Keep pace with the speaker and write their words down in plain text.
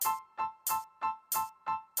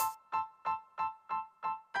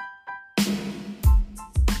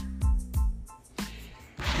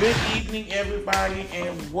Good evening, everybody,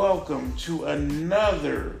 and welcome to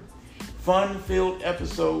another fun-filled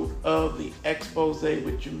episode of the Expose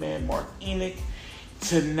with your man, Mark Enoch.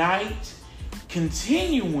 Tonight,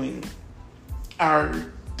 continuing our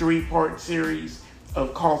three-part series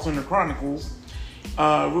of Call Center Chronicles,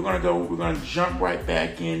 we're gonna jump right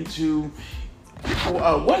back into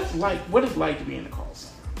what it's like to be in the call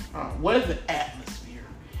center. What is the atmosphere?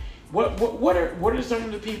 What are some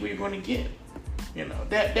of the people you're going to get? You know,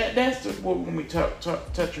 that's what we're going to be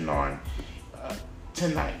touching on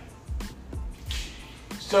tonight.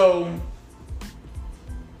 So,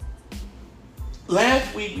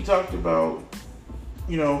 last week we talked about,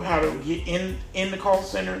 you know, how to get in the call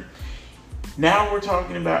center. Now we're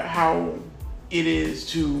talking about how it is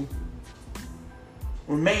to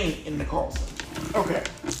remain in the call center. Okay,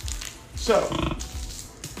 so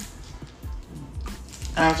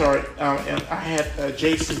I'm sorry, and I had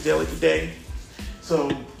Jason's Deli today.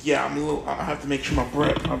 So yeah, I have to make sure my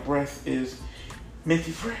breath is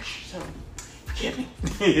minty fresh. So forgive me.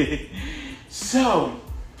 So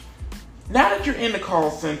now that you're in the call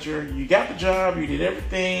center, you got the job, you did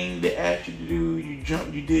everything they asked you to do. You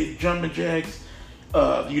did jumping jacks,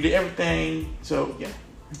 you did everything. So yeah,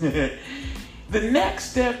 the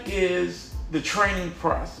next step is the training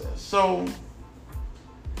process. So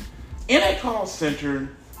in a call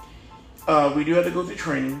center, we do have to go through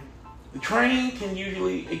training. The training can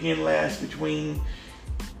usually, again, last between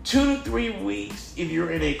 2 to 3 weeks if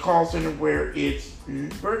you're in a call center where it's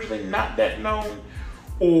virtually not that known,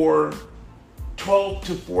 or 12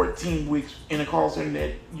 to 14 weeks in a call center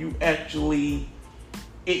that that's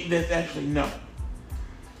actually known.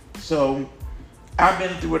 So I've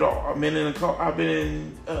been through it all. I've been in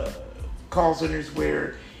call centers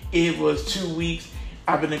where it was 2 weeks.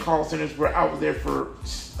 I've been in call centers where I was there for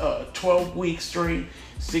 12 weeks straight.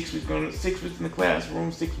 6 weeks in the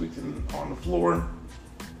classroom, 6 weeks on the floor.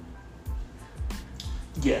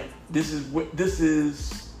 Yeah, this is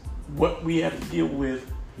what we have to deal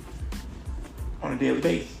with on a daily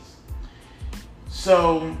basis.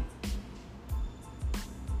 So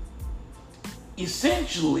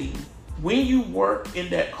essentially, when you work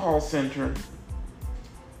in that call center,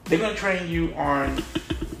 they're going to train you on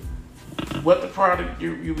what the product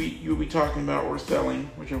you'll be talking about or selling,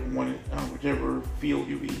 whichever field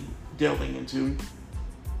you'll be delving into.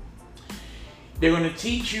 They're going to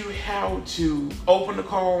teach you how to open the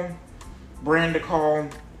call, brand the call,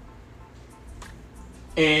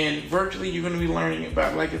 and virtually you're going to be learning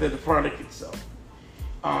about, like I said, the product itself.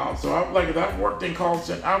 So I've worked in call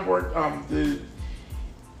center. I've worked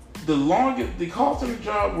the call center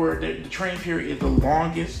job where the training period is the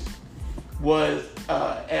longest was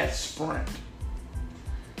at Sprint.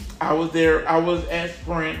 I was at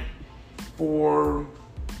Sprint for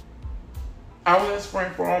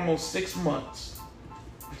almost 6 months.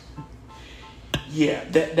 Yeah,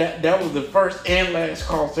 that was the first and last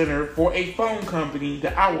call center for a phone company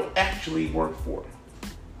that I would actually work for.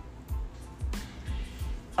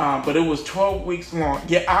 But it was 12 weeks long.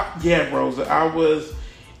 Yeah, Rosa. I was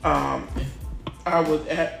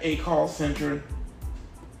at a call center.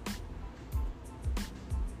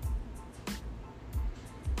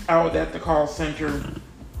 I was at the call center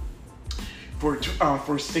for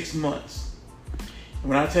 6 months.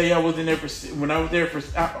 When I tell you I was in there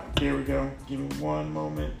there we go. Give me one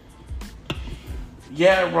moment.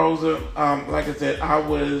 Yeah, Rosa. Like I said, I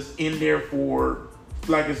was in there for,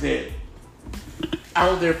 like I said, I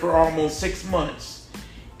was there for almost 6 months,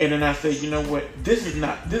 and then I said, you know what? This is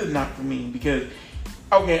not for me, because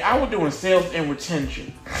okay, I was doing sales and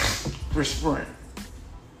retention for Sprint.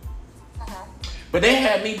 But they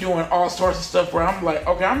had me doing all sorts of stuff where I'm like,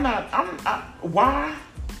 okay, why?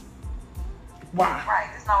 Right,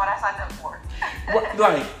 it's not what I signed up for.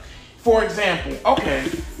 Like, for example, okay,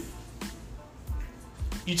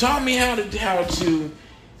 you taught me how to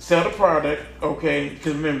sell the product, okay?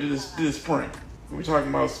 Because remember, this is Sprint. We're talking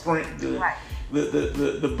about Sprint, the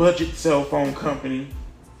budget cell phone company.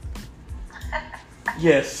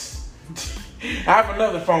 Yes. I have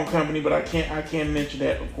another phone company, but I can't mention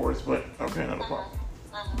that, of course. But okay, another problem.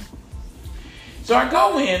 So I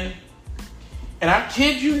go in, and I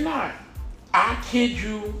kid you not, I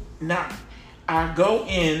go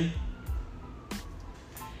in,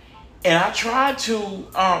 and I tried to,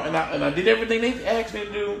 and I did everything they asked me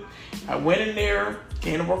to do. I went in there,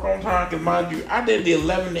 came to work on time, because mind you, I did the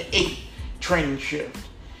 11 to 8 training shift.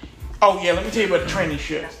 Oh yeah, let me tell you about the training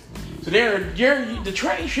shifts. So the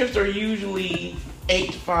training shifts are usually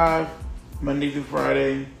 8 to 5, Monday through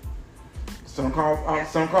Friday. Some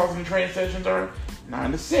calls and training sessions are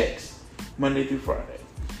 9 to 6, Monday through Friday.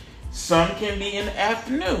 Some can be in the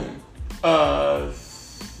afternoon,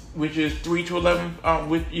 which is 3 to 11,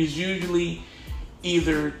 which is usually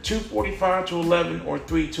either 2:45 to 11 or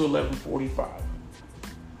 3 to 11:45.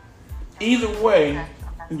 Either way,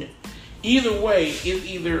 it's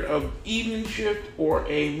either an evening shift or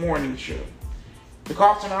a morning shift. The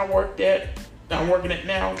call center I'm working at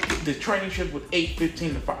now, the training shift was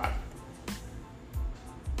 8:15 to 5.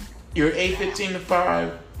 You're 8:15 to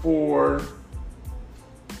 5 for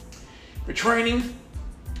training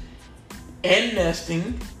and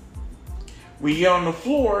nesting. When you're on the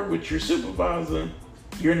floor with your supervisor,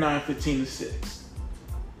 you're 9:15 to 6.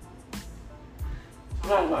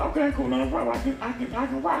 So I was like, okay, cool, no problem. I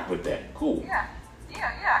can rock with that. Cool. Yeah,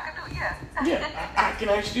 I can do it. Yeah. Yeah, I can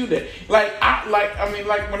actually do that. Like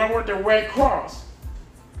when I worked at Red Cross,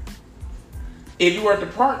 if you work the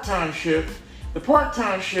part-time shift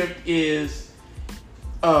is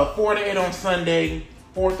 4 to 8 on Sunday,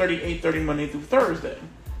 4:30, 8:30 Monday through Thursday.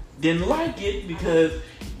 Didn't like it because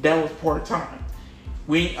that was part-time.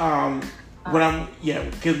 Because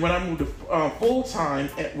when I moved to full-time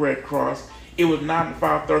at Red Cross, it was 9 to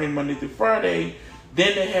 5:30 Monday through Friday.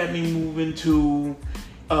 Then they had me move into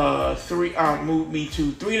 3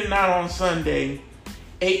 to 9 on Sunday,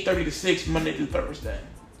 8:30 to 6 Monday through Thursday.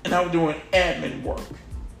 And I was doing admin work.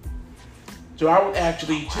 So I would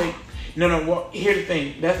actually take well, here's the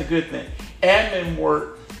thing, that's a good thing. Admin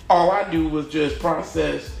work, all I do was just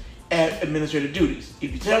process administrative duties.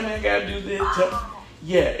 If you tell me I gotta do this,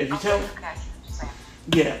 if you tell me,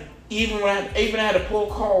 even when I had to pull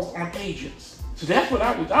calls on agents. So that's what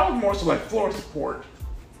I was more so like floor support.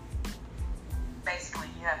 Basically,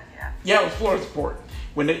 yeah. Yeah, it was floor support.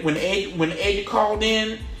 When the agent called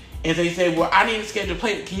in and they said, well, I need to schedule a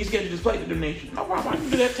plate. Can you schedule this plate donation? No problem, I can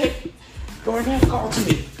do that. Go ahead and have a call to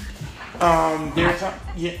me. There are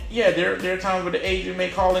times where the agent may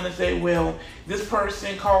call in and say, well, this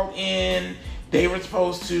person called in, they were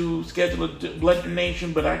supposed to schedule a blood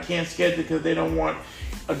donation, but I can't schedule it because they don't want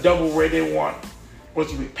a double red, they want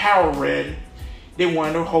power red, they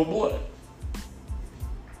want their whole blood.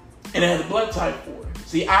 And it has a blood type for it.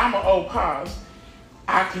 See, I'm an O pos,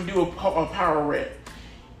 I can do a power red.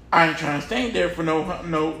 I ain't trying to stay there for no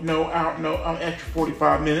extra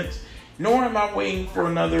 45 minutes. Nor am I waiting for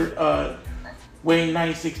another waiting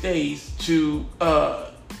 96 days to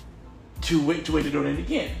wait to donate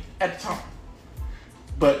again at the time.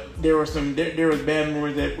 But there was bad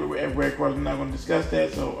memories that we were at Red Cross. I'm not going to discuss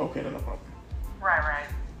that. So okay, no problem. Right.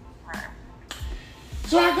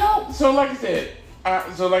 So I go. So like I said,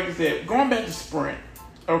 going back to Sprint.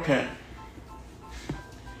 Okay.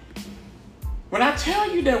 When I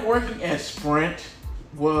tell you that working at Sprint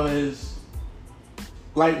was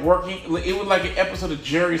like it was like an episode of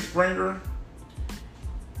Jerry Springer.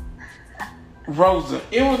 Rosa,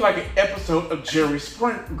 it was like an episode of Jerry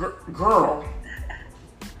Springer. Girl.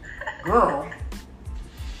 So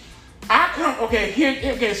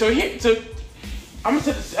I'm gonna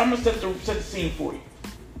set the scene for you.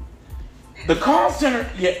 The call center,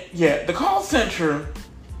 the call center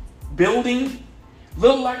building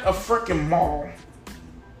looked like a freaking mall.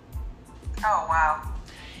 Oh wow.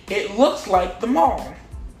 It looks like the mall.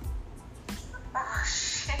 Oh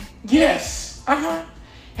shit. Yes.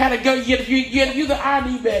 Had to go. You had to use the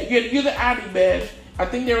ID badge. I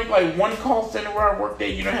think there was like one call center where I worked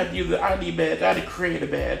at. You don't have to use the ID badge. I had to create a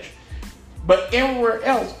badge. But everywhere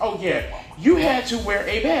else, you had to wear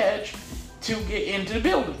a badge to get into the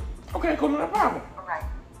building. Okay, cool, no problem. Right.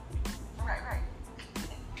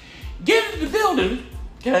 Get into the building,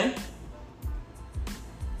 okay.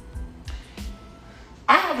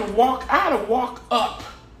 I had to walk up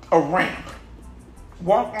a ramp.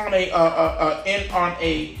 Walk on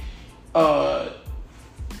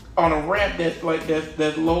on a ramp that's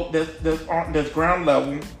low, that's ground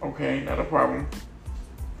level. Okay, not a problem.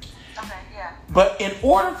 Okay, yeah. But in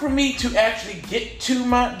order for me to actually get to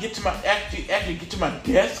my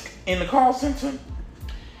desk in the call center,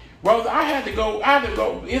 well, I had to go.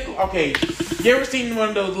 Okay, you ever seen one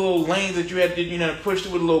of those little lanes that you had to push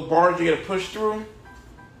through with a little bars you got to push through?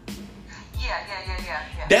 Yeah.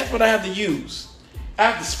 That's what I have to use. I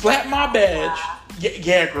have to splat my badge.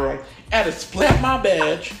 Yeah, girl. I had to splat my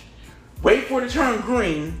badge. Wait for it to turn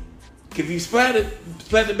green. If you splat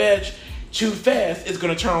the badge too fast, it's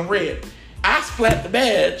gonna turn red. I splat the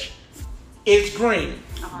badge. It's green.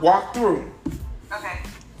 Walk through. Okay.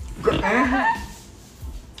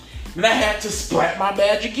 Then I had to splat my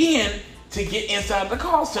badge again to get inside the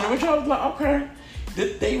call center, which I was like, okay,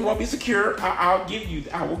 they want me secure. I will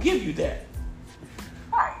give you that.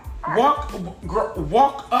 Walk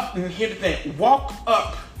up, and here's the thing. Walk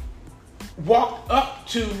up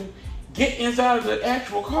to get inside of the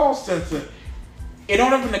actual call center. In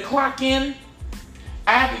order for them to clock in,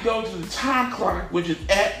 I have to go to the time clock, which is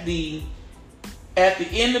at the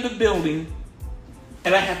end of the building,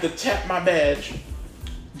 and I have to tap my badge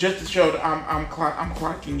just to show that I'm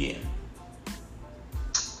clocking in.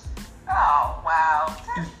 Oh wow.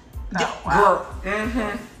 Oh, wow. Girl.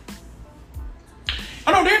 Mm-hmm.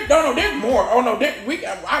 Oh no, there's more. Oh no,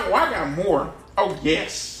 I got more. Oh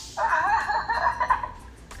yes.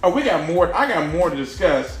 Oh, we got more. I got more to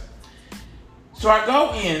discuss. So I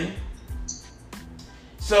go in.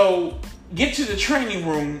 So get to the training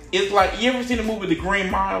room. It's like, you ever seen the movie The Green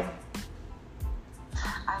Mile?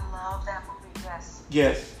 I love that movie. Yes.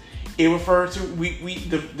 Yes. It refers to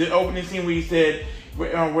the opening scene where he said,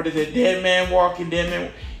 what is it? Dead man walking, dead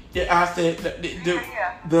man. I said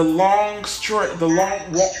the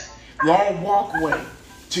long walkway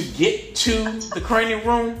to get to the training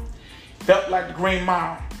room felt like the Green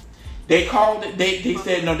Mile. They called it. They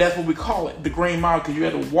said no. That's what we call it, the Green Mile, because you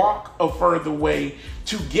had to walk a further way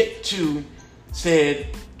to get to said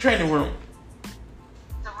training room.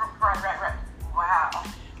 Right. Wow.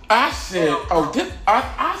 I said,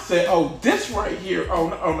 this right here. Oh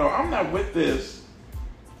no, I'm not with this.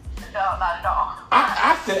 No, not at all.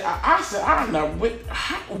 I said, I'm not with.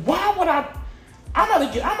 Why would I? I'm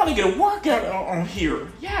gonna get a workout on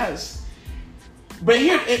here. Yes, but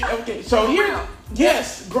here, okay. So here,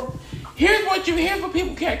 yes. Here's what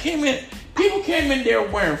people came in. People came in there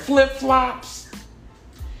wearing flip flops.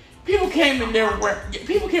 People came in there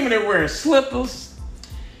wearing slippers.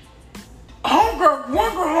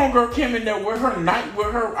 Homegirl came in there with her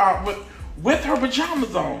with her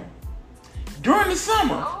pajamas on during the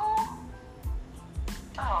summer.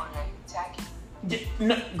 Oh yeah, tacky. Yeah,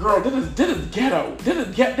 no, girl, this is ghetto. This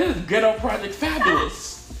is Ghetto Project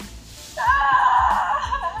Fabulous.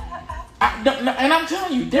 And I'm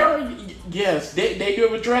telling you, they do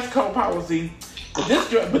have a dress code policy, but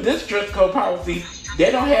this dress code policy,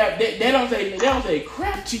 they don't say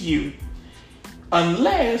crap to you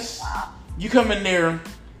unless you come in there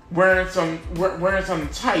wearing something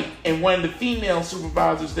tight. And one of the female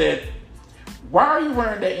supervisors said, "Why are you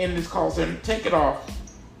wearing that in this call center? Take it off."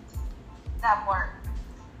 That work.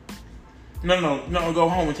 No, go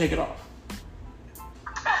home and take it off.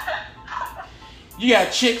 You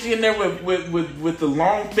got chicks in there with the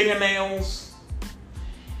long fingernails.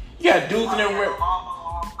 You got dudes in there with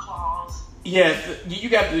long claws. Yes, you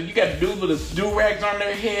got dudes with the do-rags on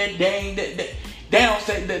their head. They don't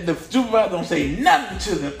say, the supervisor don't say nothing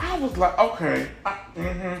to them. I was like, okay.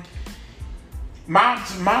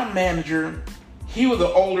 My manager, he's an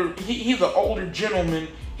older gentleman.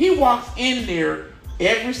 He walks in there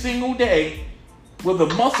every single day with a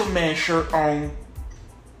muscle man shirt on.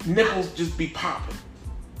 Nipples just be popping.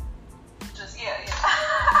 Just yeah.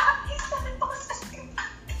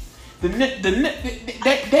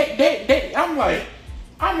 I'm like,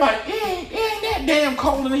 it ain't that damn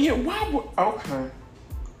cold in here. Why would? Okay.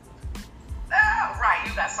 Right,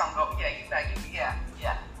 you got something going. Yeah.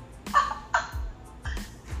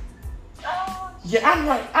 Yeah,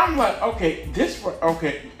 I'm like, okay,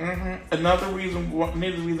 okay. Another reason why I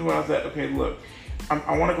was like, okay, look,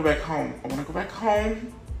 I want to go back home. I want to go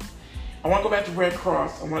back to Red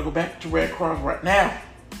Cross. I want to go back to Red Cross right now.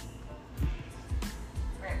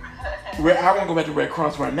 I want to go back to Red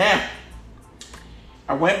Cross right now.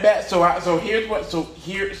 I went back. So I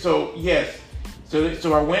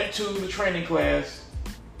went to the training class.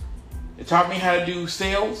 They taught me how to do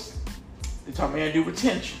sales. They taught me how to do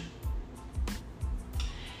retention.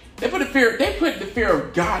 They put the fear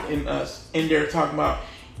of God in us in there, talking about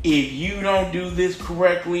if you don't do this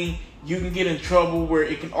correctly, you can get in trouble where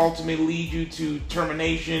it can ultimately lead you to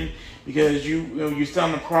termination because you're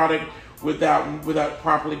selling a product without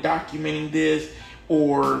properly documenting this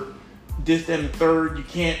or this and the third. You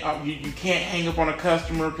can't hang up on a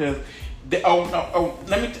customer because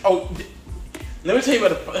let me tell you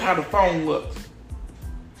how the phone looks.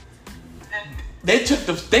 They took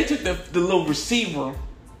the little receiver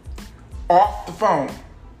off the phone.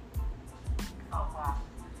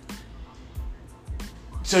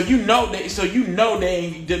 So you know they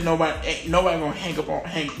ain't nobody gonna hang up on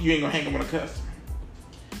you ain't gonna hang up on a customer.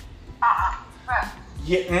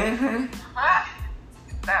 Yeah.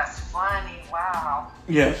 That's funny. Wow.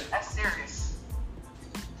 Yes. That's serious.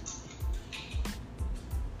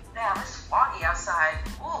 Damn, it's foggy outside.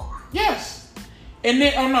 Ooh. Yes. And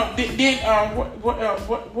then what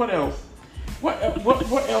else? What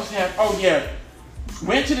else happened? Oh yeah,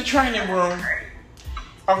 went to the training room.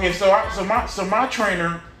 Okay, so my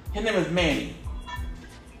trainer, his name is Manny.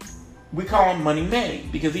 We call him Money Manny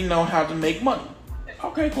because he know how to make money.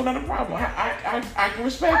 Okay, cool, not a problem. I can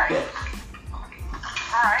respect that. All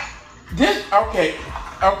right. They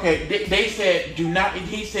said do not.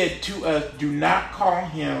 He said to us, do not call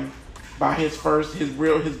him by his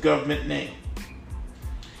government name.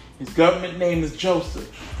 His government name is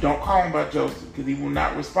Joseph. Don't call him by Joseph because he will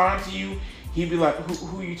not respond to you. He'd be like,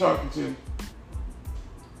 who are you talking to?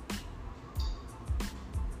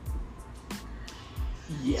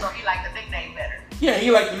 Yeah. So he liked the nickname better. Yeah,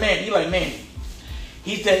 he liked the man. He liked Manny.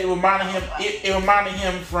 He said it reminded him. It reminded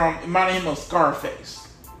him of Scarface.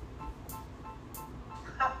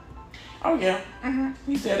 Oh yeah.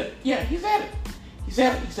 He said it. Yeah, he said it. He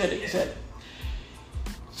said it.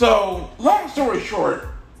 So long story short,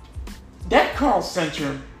 that call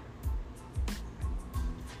center.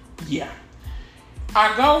 Yeah.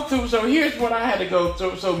 I go through. So here's what I had to go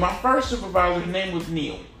through. So my first supervisor's name was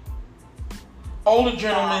Neil. Older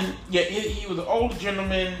gentleman. Yeah, he was an older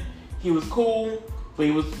gentleman. He was cool, but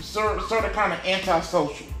he was sort of kind of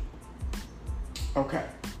antisocial. Okay.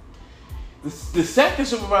 The second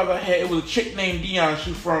supervisor I had, it was a chick named Dion.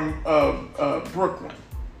 She's from Brooklyn.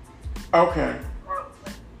 Okay.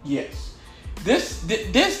 Brooklyn. Yes.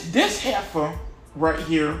 This heifer right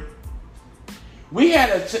here. We had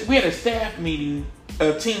a staff meeting,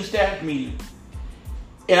 a team staff meeting,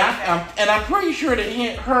 and I'm pretty sure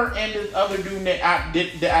that her and this other dude that I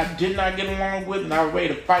did not get along with, and I was ready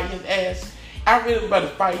to fight his ass. I really was about to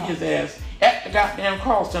fight his ass at the goddamn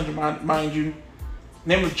call center, mind you.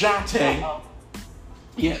 Name was John Tay.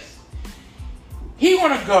 Yes. He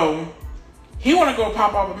wanna go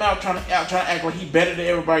pop off a mouth trying to act like he better than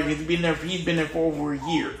everybody. He's been there for over a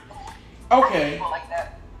year. Okay. People like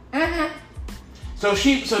that. So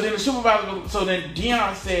then the supervisor, so then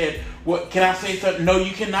Dion said, "What can I say something?" No,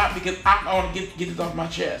 you cannot because I want to get this off my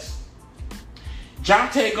chest. John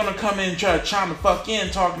Tay gonna come in and try to chime the fuck in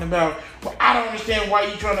talking about, well, I don't understand why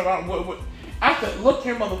you trying to. What. I said, look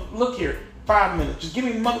here. 5 minutes. Just give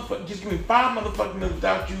me 5 motherfucking minutes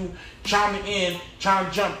without you chiming in, trying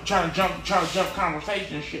to jump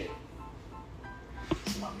conversation and shit.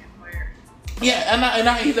 It's fucking weird.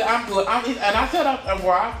 Yeah, he said, I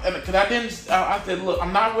said, look,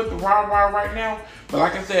 I'm not with the rah right now, but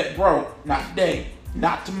like I said, bro, not today,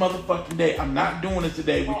 not to motherfucking day. I'm not doing it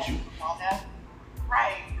today with you.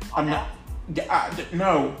 Right. I'm not.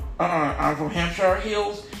 No. I'm from Hampshire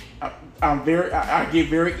Hills. I get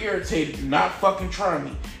very irritated. Do not fucking try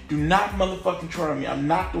me. Do not motherfucking try me. I'm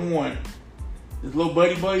not the one. This little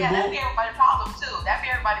buddy Yeah, bull. that'd be everybody's problem too. That'd be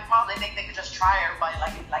everybody's problem. They think they could just try everybody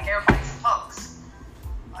like everybody's punks.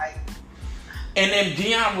 Like. And then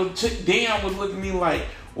Dion would look at me like,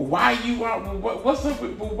 well, why you are? What's up?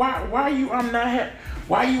 Why are you? I'm not happy.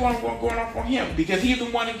 Why you want going off on him? Because he's the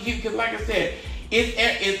one. Because like I said, it's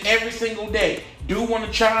every single day. Do want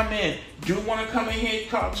to chime in. Do want to come in here and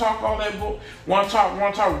talk all that bull. Want to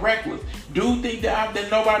talk reckless. Do think that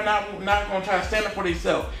nobody not going to try to stand up for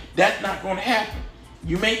themselves. That's not going to happen.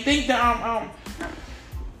 You may think that I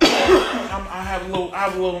have a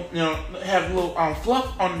little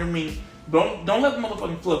fluff under me. Don't let the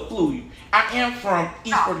motherfucking fluff fool you. I am from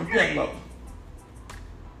East fucking Penlow.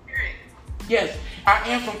 Yes, I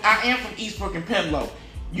am from East fucking Penlow.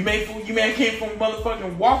 You may came from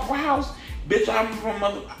motherfucking Waffle House. Bitch, I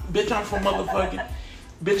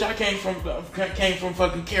came from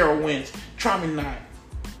fucking Carowinds. Try me not.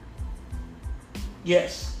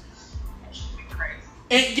 Yes. That should be crazy.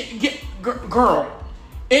 And girl,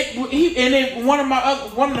 and then one of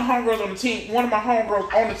the homegirls on the team, one of my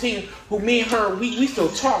homegirls on the team, who me and her, we still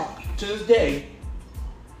talk to this day.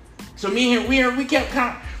 So me and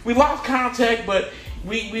her, we lost contact, but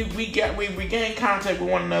we gained contact with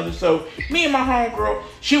one another. So me and my homegirl,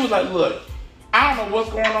 she was like, look, I don't know what's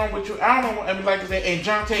going on with you. I don't know. I mean, like I said, and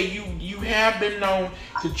Jonte, you have been known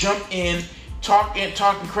to jump in, talking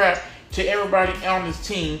crap to everybody on this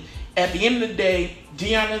team. At the end of the day,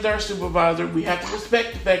 Dion is our supervisor. We have to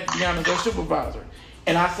respect the fact that Dion is our supervisor.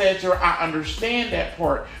 And I said to her, I understand that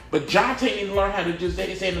part, but Jonte needs to learn how to just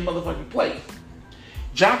stay in the motherfucking place.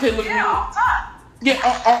 Jonte look at me. All the time. Yeah,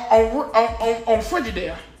 on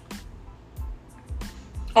Frigidaire.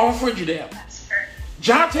 On Frigidaire.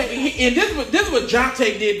 Jonte, and this is what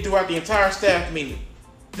Jonte did throughout the entire staff meeting.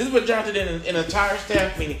 This is what Jonte did in an entire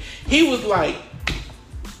staff meeting. He was like,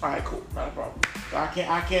 all right, cool, not a problem.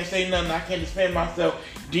 I can't say nothing. I can't defend myself.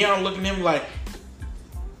 Dion looking at him like,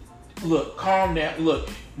 look, calm down. Look,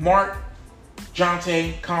 Mark,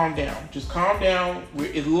 Jonte, calm down. Just calm down.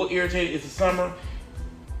 It's a little irritated. It's the summer.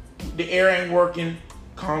 The air ain't working.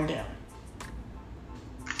 Calm down.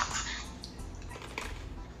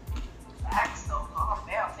 Facts though, calm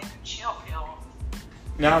down. Take a chill pill.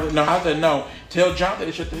 No, I said no. Tell Jonathan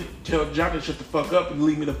to shut the fuck up and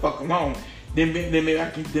leave me the fuck alone. Then maybe I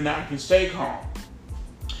can stay calm.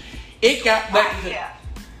 It got like I said,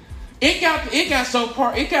 it got so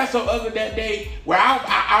ugly that day where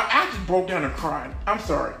I just broke down and cried. I'm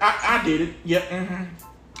sorry. I did it. Yeah. Mm-hmm.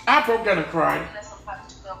 I broke down and cried.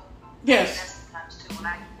 Yes. Sometimes too. When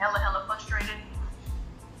I hella frustrated.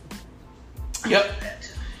 Yep.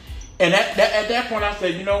 And at that point, I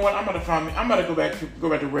said, you know what? I'm gonna go back to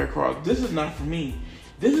Red Cross. This is not for me.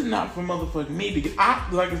 This is not for motherfucking me because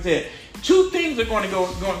like I said, two things are going to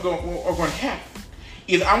happen.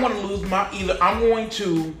 Either I'm going to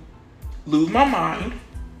lose my mind.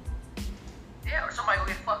 Yeah, or somebody will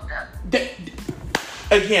get fucked up.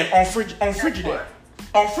 Again, on Frigidaire.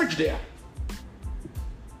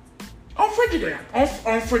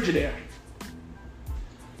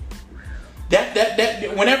 That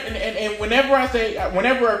whenever I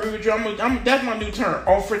agree with you, that's my new term,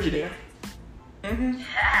 on Frigidaire. Mm-hmm.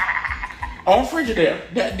 On Frigidaire.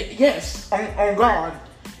 Yes, on God.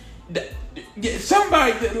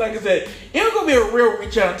 Somebody, like I said, it was gonna be a real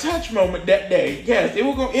reach out and touch moment that day. Yes, it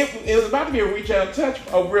was about to be a real reach out and touch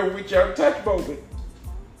moment.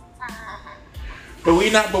 But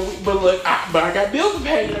look, I got bills to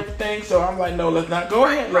pay and everything, so I'm like, no, let's not go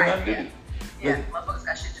ahead. Let's not do it. Yeah, motherfuckers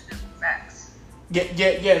got shit to do. Facts.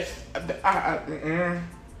 Yes.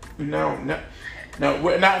 No,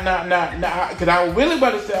 we're not. Because I was really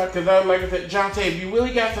about to say, because like I said, Jonte, if you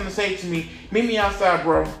really got something to say to me, meet me outside,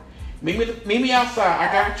 bro. Meet me outside.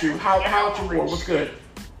 I got you. How at your war? What's good?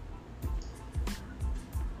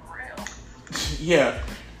 Real. Yeah.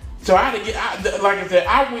 So I had to get. Like I said,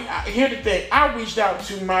 here's the thing. I reached out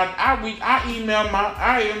to I emailed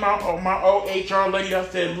my old HR lady. I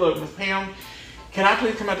said, look, Miss Pam, can I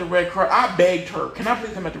please come at the Red Cross? I begged her. Can I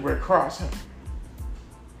please come at the Red Cross?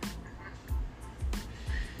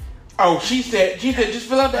 Oh, she said, just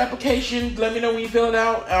fill out the application. Let me know when you fill it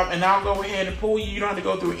out, and I'll go ahead and pull you. You don't have to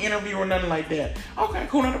go through an interview or nothing like that. Okay,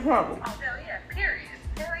 cool, not a problem. Oh, hell yeah, period.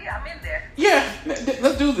 Hell yeah, I'm in there. Yeah,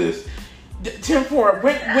 let's do this. 10-4,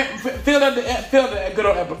 filled out the good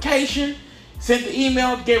old application, sent the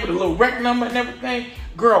email, gave it a little rec number and everything.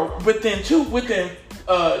 Girl, within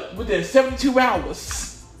 72 hours.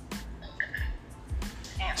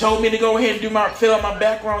 Told me to go ahead and fill out my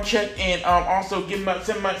background check and also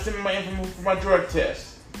send my info for my drug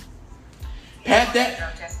test. Passed that.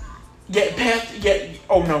 Yeah.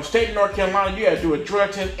 Oh no, state of North Carolina, you gotta do a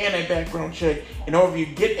drug test and a background check in order for you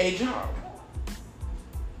to get a job.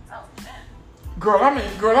 Oh man. Girl,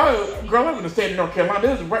 I live in the state of North Carolina.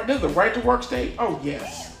 This is a right to work state. Oh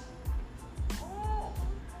yes.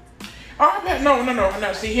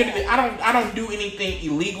 No. See here, I don't do anything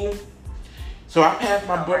illegal. So I passed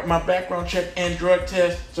my background check and drug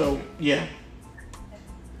test. So yeah,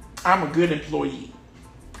 I'm a good employee.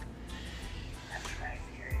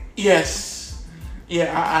 Yes,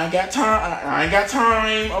 yeah. I ain't got time. I ain't got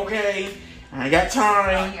time. Okay, I ain't got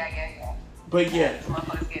time. Oh, yeah. But yeah,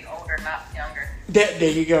 motherfuckers getting older, not younger. There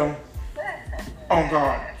you go. On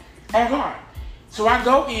God. So I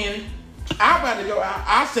go in. I'm about to go.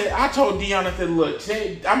 I told Deanna, I said, look,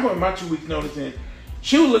 today I'm putting my 2 weeks notice in.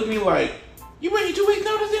 She would look at me like, you put your 2 weeks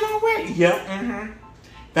notice in already? Yep. Mm-hmm.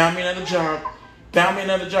 Found me another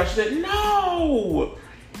job. She said, no.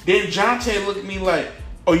 Then Jonte looked at me like,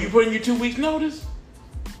 oh, you putting your 2 weeks notice?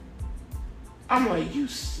 I'm like, you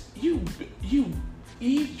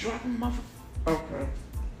eavesdropping motherfucker. Okay.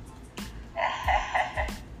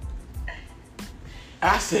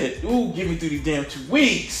 I said, ooh, get me through these damn 2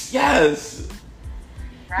 weeks. Yes.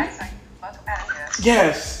 Right? So you fuck out of here.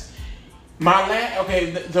 Yes.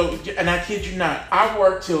 So, and I kid you not, I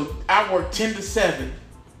work 10 to 7.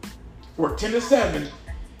 Work 10 to 7.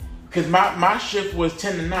 Because my shift was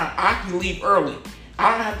 10 to 9. I can leave early.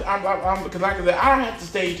 I don't have to, because like I said, I don't have to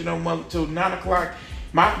stay till 9 o'clock.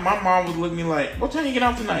 My mom was looking at me like, what time you get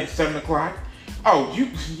out tonight? 7 o'clock. Oh, you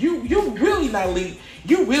really not leave.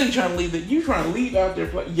 You really trying to leave that? You trying to leave out there?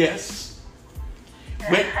 Yes.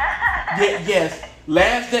 Yes.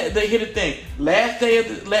 Last day. Hear the thing. Last day of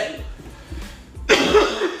the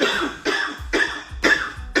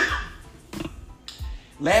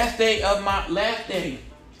last day.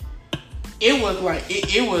 It was like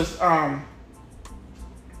it was.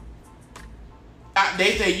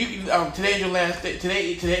 They say you can. Today's your last day. So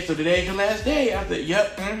today's your last day. I said,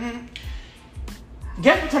 yep. Mm-hmm.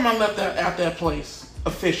 Guess what time I left out that place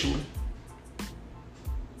officially?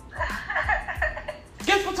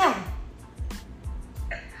 Guess what time?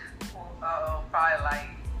 Probably like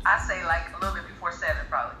I say like a little bit before 7,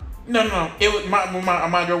 probably. No. It was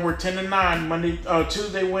my girl worked 10 to 9 Monday,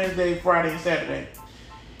 Tuesday, Wednesday, Friday, and Saturday.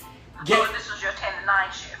 Oh, this was your 10 to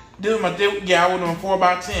 9 shift. I was doing 4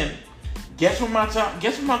 by 10. Guess what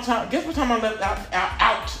time I left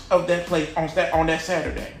out of that place on that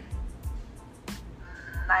Saturday?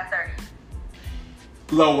 9:30.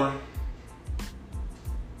 Lower.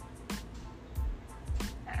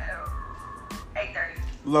 8:30.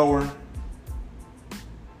 Lower.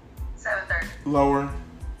 7:30. Lower.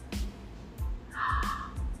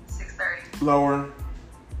 6:30. Lower.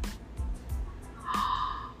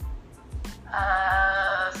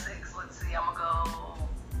 6. Let's see. I'm gonna go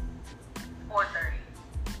 4:30.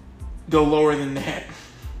 Go lower than that.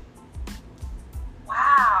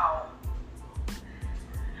 Wow.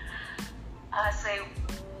 I say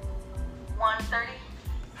 1:30.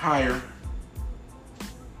 Higher.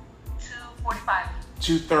 2:45.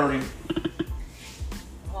 2:30.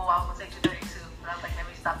 Well, I was gonna say 2:32, but I was like, let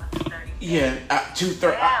me stop at 2:30. Yeah,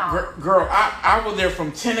 2:30. Girl, I was there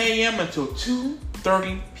from 10 a.m. until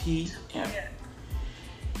 2:30 p.m.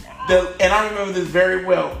 And I remember this very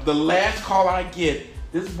well. The last call I get,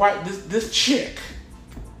 this chick,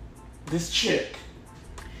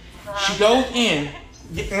 she goes in,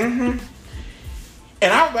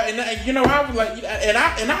 and I was like,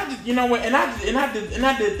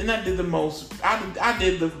 I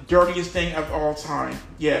did the dirtiest thing of all time.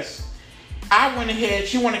 Yes. I went ahead,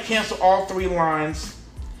 she wanted to cancel all 3 lines.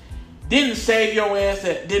 Didn't save your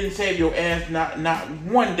ass not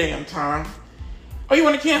one damn time. Oh, you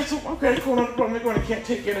want to cancel? Okay, cool. I'm going to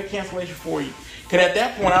take care of the cancellation for you. Because at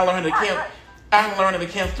that point, I learned how to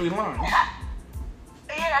cancel 3 lines.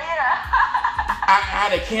 Yeah. I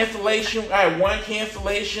had a cancellation. I had 1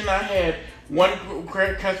 cancellation. I had 1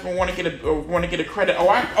 credit customer want to get a credit.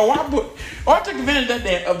 I took advantage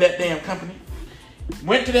of that damn company.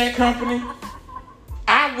 Went to that company.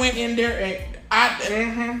 I went in there and I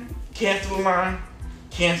cancel the line.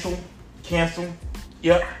 Cancel.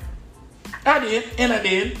 Yep. I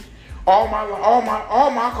did. All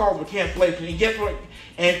my calls were cancellation. And guess what?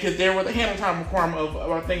 And because there was a handle time requirement of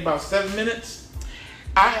I think about 7 minutes,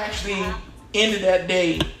 I actually ended that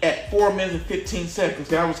day at 4 minutes and 15 seconds.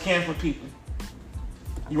 Because I was canceling people.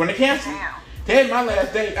 You want to cancel? Today's my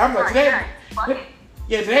last day. I'm like today.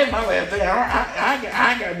 Yeah, today's my last day.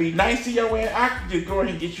 I gotta be nice to your ass. I can just go ahead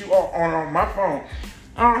and get you on my phone.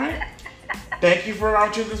 All right. Thank you for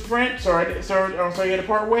choosing Sprint. Sorry you had to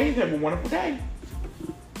part ways. Have a wonderful day.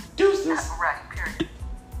 Deuces. Right. Period.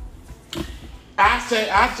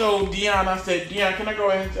 I told Dion, Dion, can I go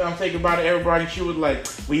ahead and say goodbye to everybody? She was like,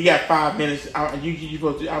 well, you got 5 minutes. I'm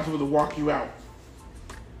supposed to walk you out.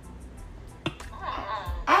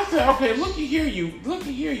 I said, okay, looky here, you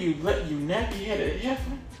nappy-headed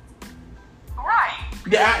heifer. Right.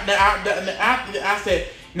 I said,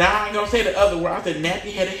 now I ain't gonna say the other word. I said,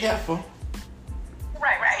 nappy-headed heifer.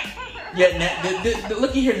 Right. Yeah,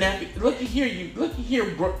 looky here, nappy. Looky here,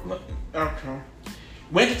 bro. Okay.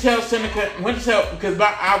 Went to tell Seneca. Because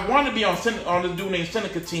I wanted to be on this dude named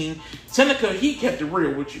Seneca team. Seneca, he kept it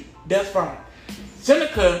real with you. That's fine.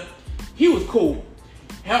 Seneca, he was cool.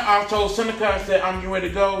 I told Seneca, I said, I'm getting ready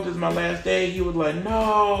to go. This is my last day. He was like,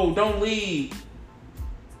 no, don't leave.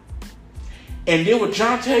 And then with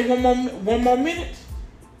Jonte one more minute.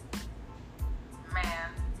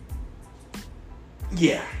 Man.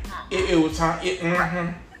 Yeah. It was time.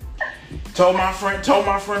 Told my friend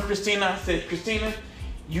Christina, I said, Christina,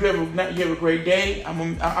 you have a great day.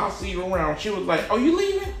 I'll see you around. She was like, oh, you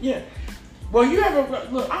leaving? Yeah. Well,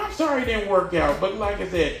 look, I'm sorry it didn't work out, but like I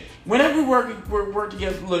said, whenever we work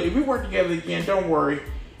together, look, if we work together again, don't worry,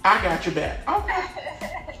 I got your back. Okay.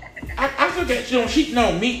 I still got you.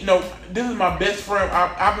 This is my best friend.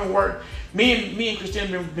 I've been working. Me and Christina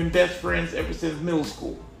have been best friends ever since middle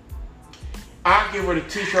school. I give her the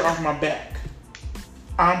t-shirt off my back.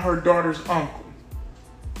 I'm her daughter's uncle.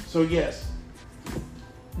 So yes,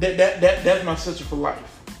 that's my sister for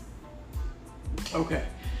life. Okay.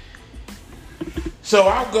 So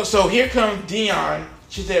I'll go. So here comes Dion.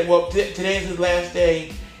 She said, "Well, today's his last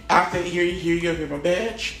day." I said, "Here you go. Here's my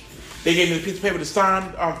badge." They gave me the piece of paper to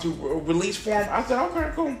sign to release form. I said,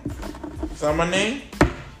 "Okay, cool." Sign my name.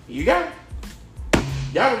 You got it.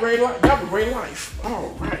 Y'all have a great life. All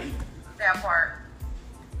right. That part.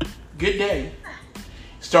 Good day.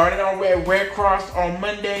 Started on Red Cross on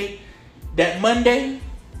Monday. That Monday,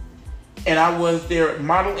 and I was their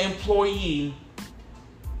model employee.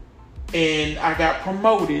 And I got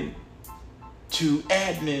promoted to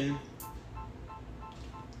admin,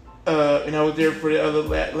 and I was there for the other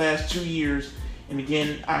last 2 years. And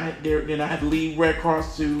again, I had to leave Red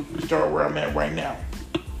Cross to start where I'm at right now.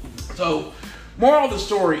 So, moral of the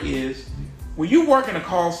story is, when you work in a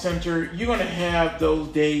call center, you're gonna have those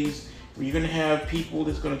days where you're going to have people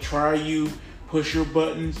that's going to try you, push your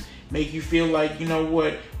buttons, make you feel like, you know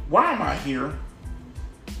what, why am I here?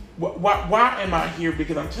 Why am I here?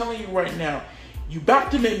 Because I'm telling you right now, you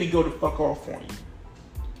about to make me go the fuck off on you.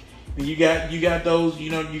 And you got those,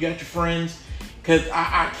 you know, you got your friends, because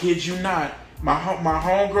I kid you not, my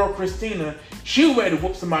homegirl Christina, she was ready to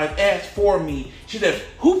whoop somebody's ass for me. She said,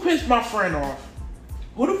 who pissed my friend off?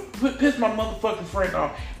 Who pissed my motherfucking friend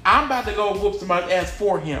off? I'm about to go whoop somebody's ass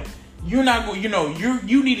for him. You're not going, you know,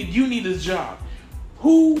 you need this job.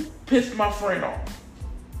 Who pissed my friend off?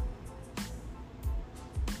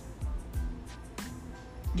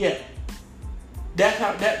 Yeah. That's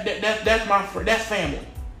how that's my friend. That's family.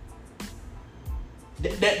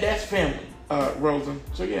 That's family, Rosa.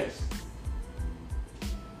 So yes.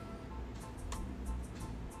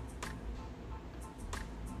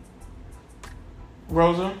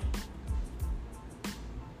 Rosa?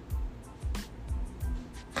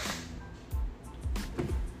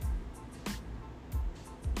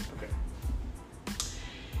 Okay.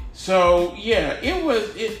 So yeah, it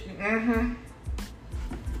was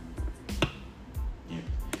Yeah.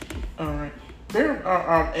 All right. Very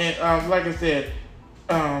and like I said,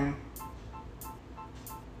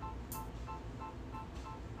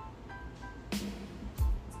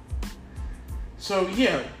 so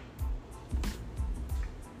yeah.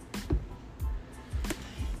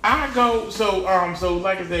 So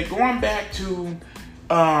like I said, going back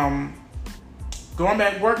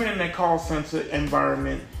working in that call center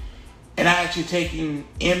environment and actually taking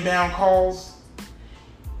inbound calls,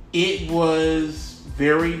 it was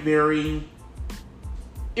very, very,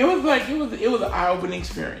 it was an eye-opening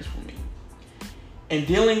experience for me. And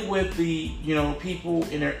dealing with the, you know, people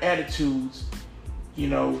and their attitudes, you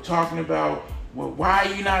know, talking about, well, why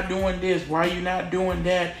are you not doing this? Why are you not doing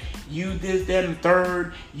that? You this, that, and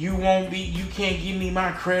third. You can't give me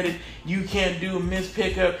my credit. You can't do a missed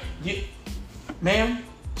pickup. Ma'am,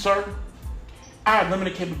 sir, I have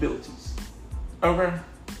limited capabilities. Okay?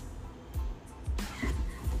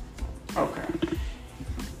 Okay.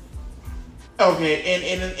 Okay,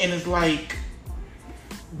 and it's like,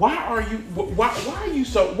 why are you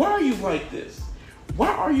like this? Why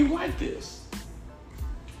are you like this?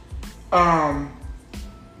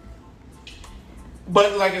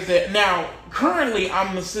 But like I said, now currently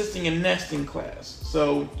I'm assisting in nesting class.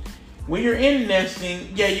 So when you're in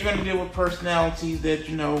nesting, yeah, you're gonna deal with personalities that,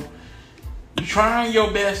 you know, you're trying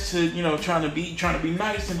your best to, you know, trying to be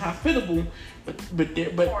nice and hospitable, but but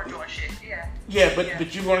you're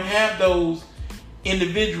gonna have those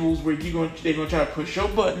individuals where they're gonna try to push your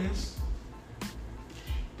buttons.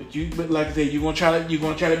 But like I said, you're gonna try to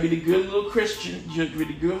be the good little Christian, you're gonna be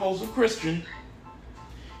the good wholesome Christian.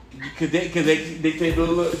 Because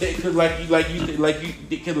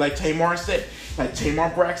like Tamar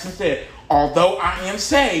Braxton said, although I am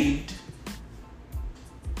saved,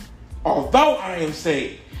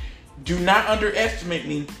 do not underestimate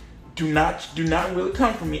me. Do not really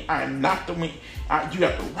come for me. I am not the one. You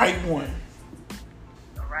got the right one.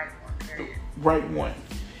 The right one. Period. The right one.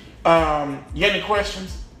 You got any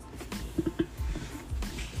questions?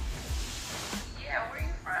 Yeah, where are you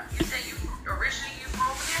from? You said originally you from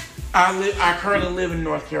over there? I currently live in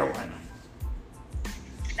North Carolina.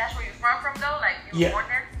 That's where you're from though? Like you were born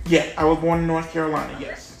there? Yeah, I was born in North Carolina.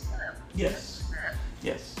 Yes. Yes.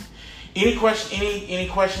 Yes. Any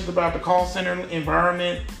questions about the call center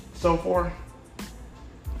environment so far?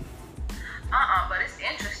 But it's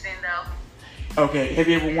interesting though. Okay. Have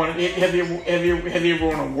you ever wanted to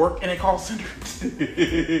work in a call center?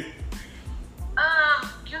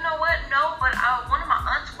 You know what? No, but one of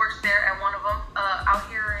my aunts works there at one of them out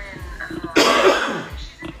here in.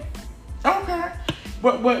 Okay.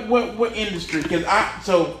 What industry? Because I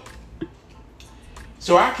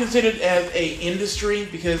consider it as a industry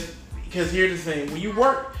because here's the thing: when you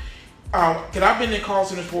work, because I've been in call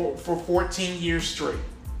centers for 14 years straight.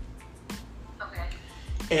 Okay.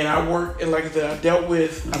 And I worked, and like I said,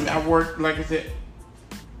 I worked, like I said.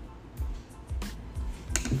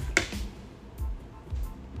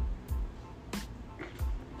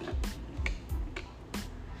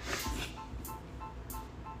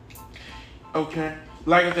 Okay.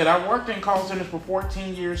 Like I said, I worked in call centers for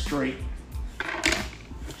 14 years straight.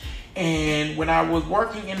 And when I was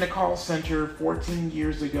working in the call center 14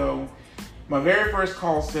 years ago, my very first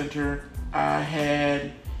call center, I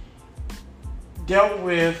had dealt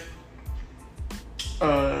with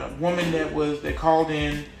a woman that called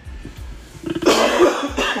in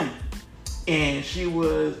and she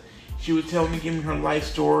was telling me, giving me her life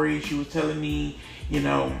story. She was telling me,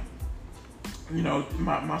 my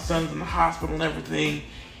son's in the hospital and everything.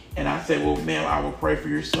 And I said, well, ma'am, I will pray for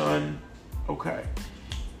your son. Okay.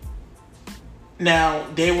 Now,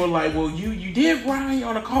 they were like, well, you did right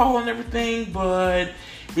on a call and everything, but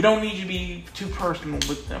we don't need you to be too personal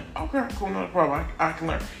with them. Okay, cool, no problem. I can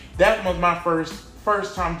learn. That was my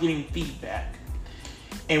first time getting feedback.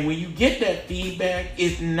 And when you get that feedback,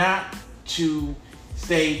 it's not to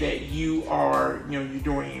say that you are, you're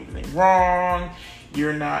doing everything wrong.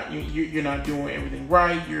 You're not doing everything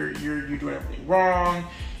right. You're doing everything wrong.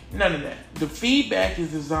 None of that. The feedback is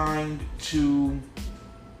designed to.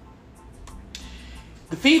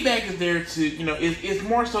 The feedback is there to, it's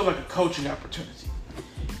more so like a coaching opportunity.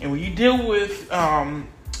 And when you deal with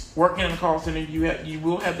working in a call center, you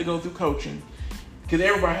will have to go through coaching, because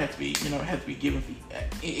everybody has to be given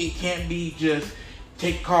feedback. It can't be just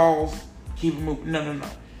take calls, keep it moving. No.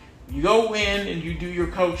 You go in and you do your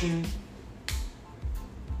coaching.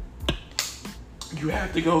 You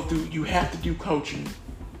have to go through. You have to do coaching.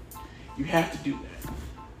 You have to do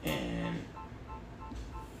that, and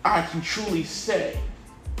I can truly say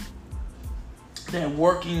that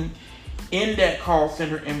working in that call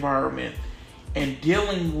center environment and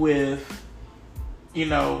dealing with,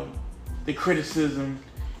 the criticism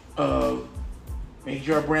of making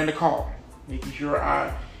sure I brand a call, making sure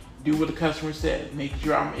I do what the customer says, making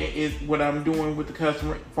sure what I'm doing with the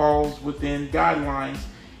customer falls within guidelines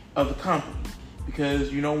of the company,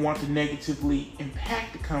 because you don't want to negatively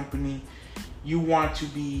impact the company. You want to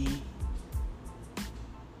be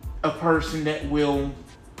a person that will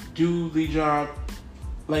do the job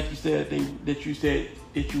like you said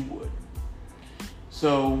that you would.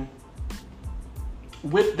 So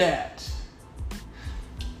with that,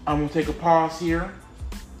 I'm going to take a pause here.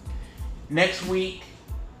 Next week,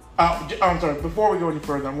 I'm sorry, before we go any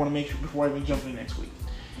further, I want to make sure before I even jump into next week.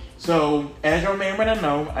 So as y'all may or may not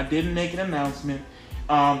know, I did make an announcement.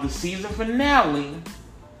 The season finale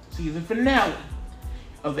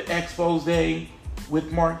of the Expose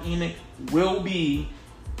with Mark Enoch will be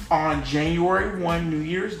on January 1, New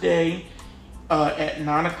Year's Day, at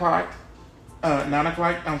 9 o'clock. At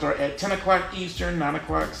 10 o'clock Eastern, 9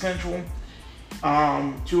 o'clock Central.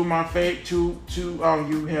 Two of my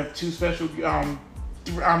you have two special. I'm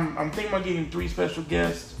thinking about getting 3 special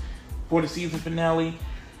guests for the season finale.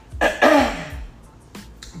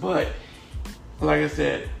 But like I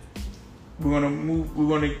said, we're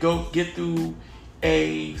gonna go get through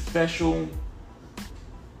a special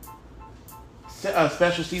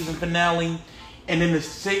season finale, and then the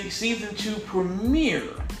season 2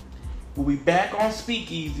 premiere will be back on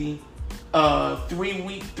Speakeasy 4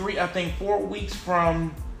 weeks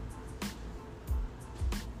from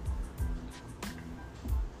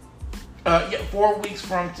 4 weeks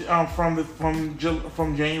from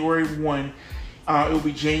January 1. It will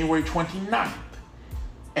be January 29th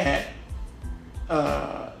at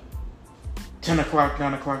 10 o'clock,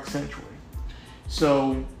 9 o'clock Central.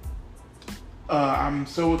 So I'm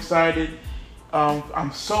so excited.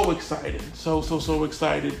 I'm so excited. So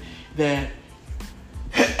excited that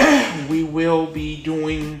we will be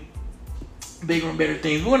doing bigger and better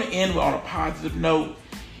things. We're going to end on a positive note.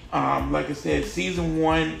 Like I said, season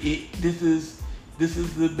 1, this is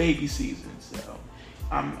the baby season. So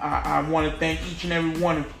I want to thank each and every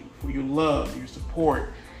one of you for your love, your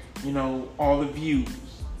support, all the views,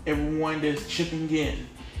 everyone that's chipping in.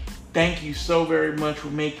 Thank you so very much for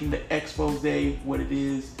making the expose what it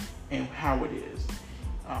is and how it is.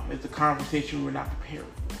 It's a conversation we're not prepared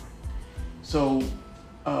for. So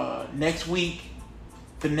next week,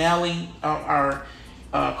 finale, our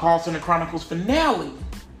Call Center Chronicles finale.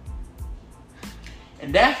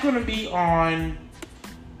 And that's going to be on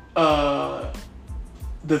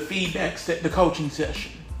the feedback the coaching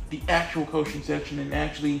session, the actual coaching session, and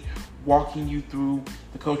actually walking you through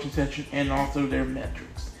the coaching session and also their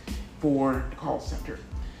metrics for the call center.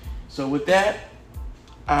 So with that,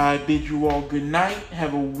 I bid you all good night.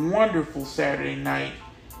 Have a wonderful Saturday night.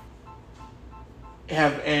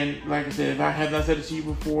 And like I said, if I have not said it to you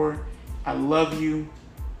before, I love you.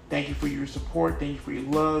 Thank you for your support. Thank you for your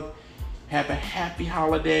love. Have a happy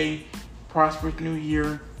holiday, prosperous new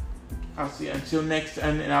year. I'll see you until next,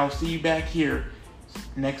 and I'll see you back here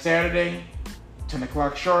next Saturday, 10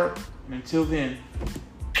 o'clock sharp. And until then,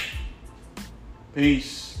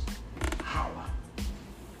 peace.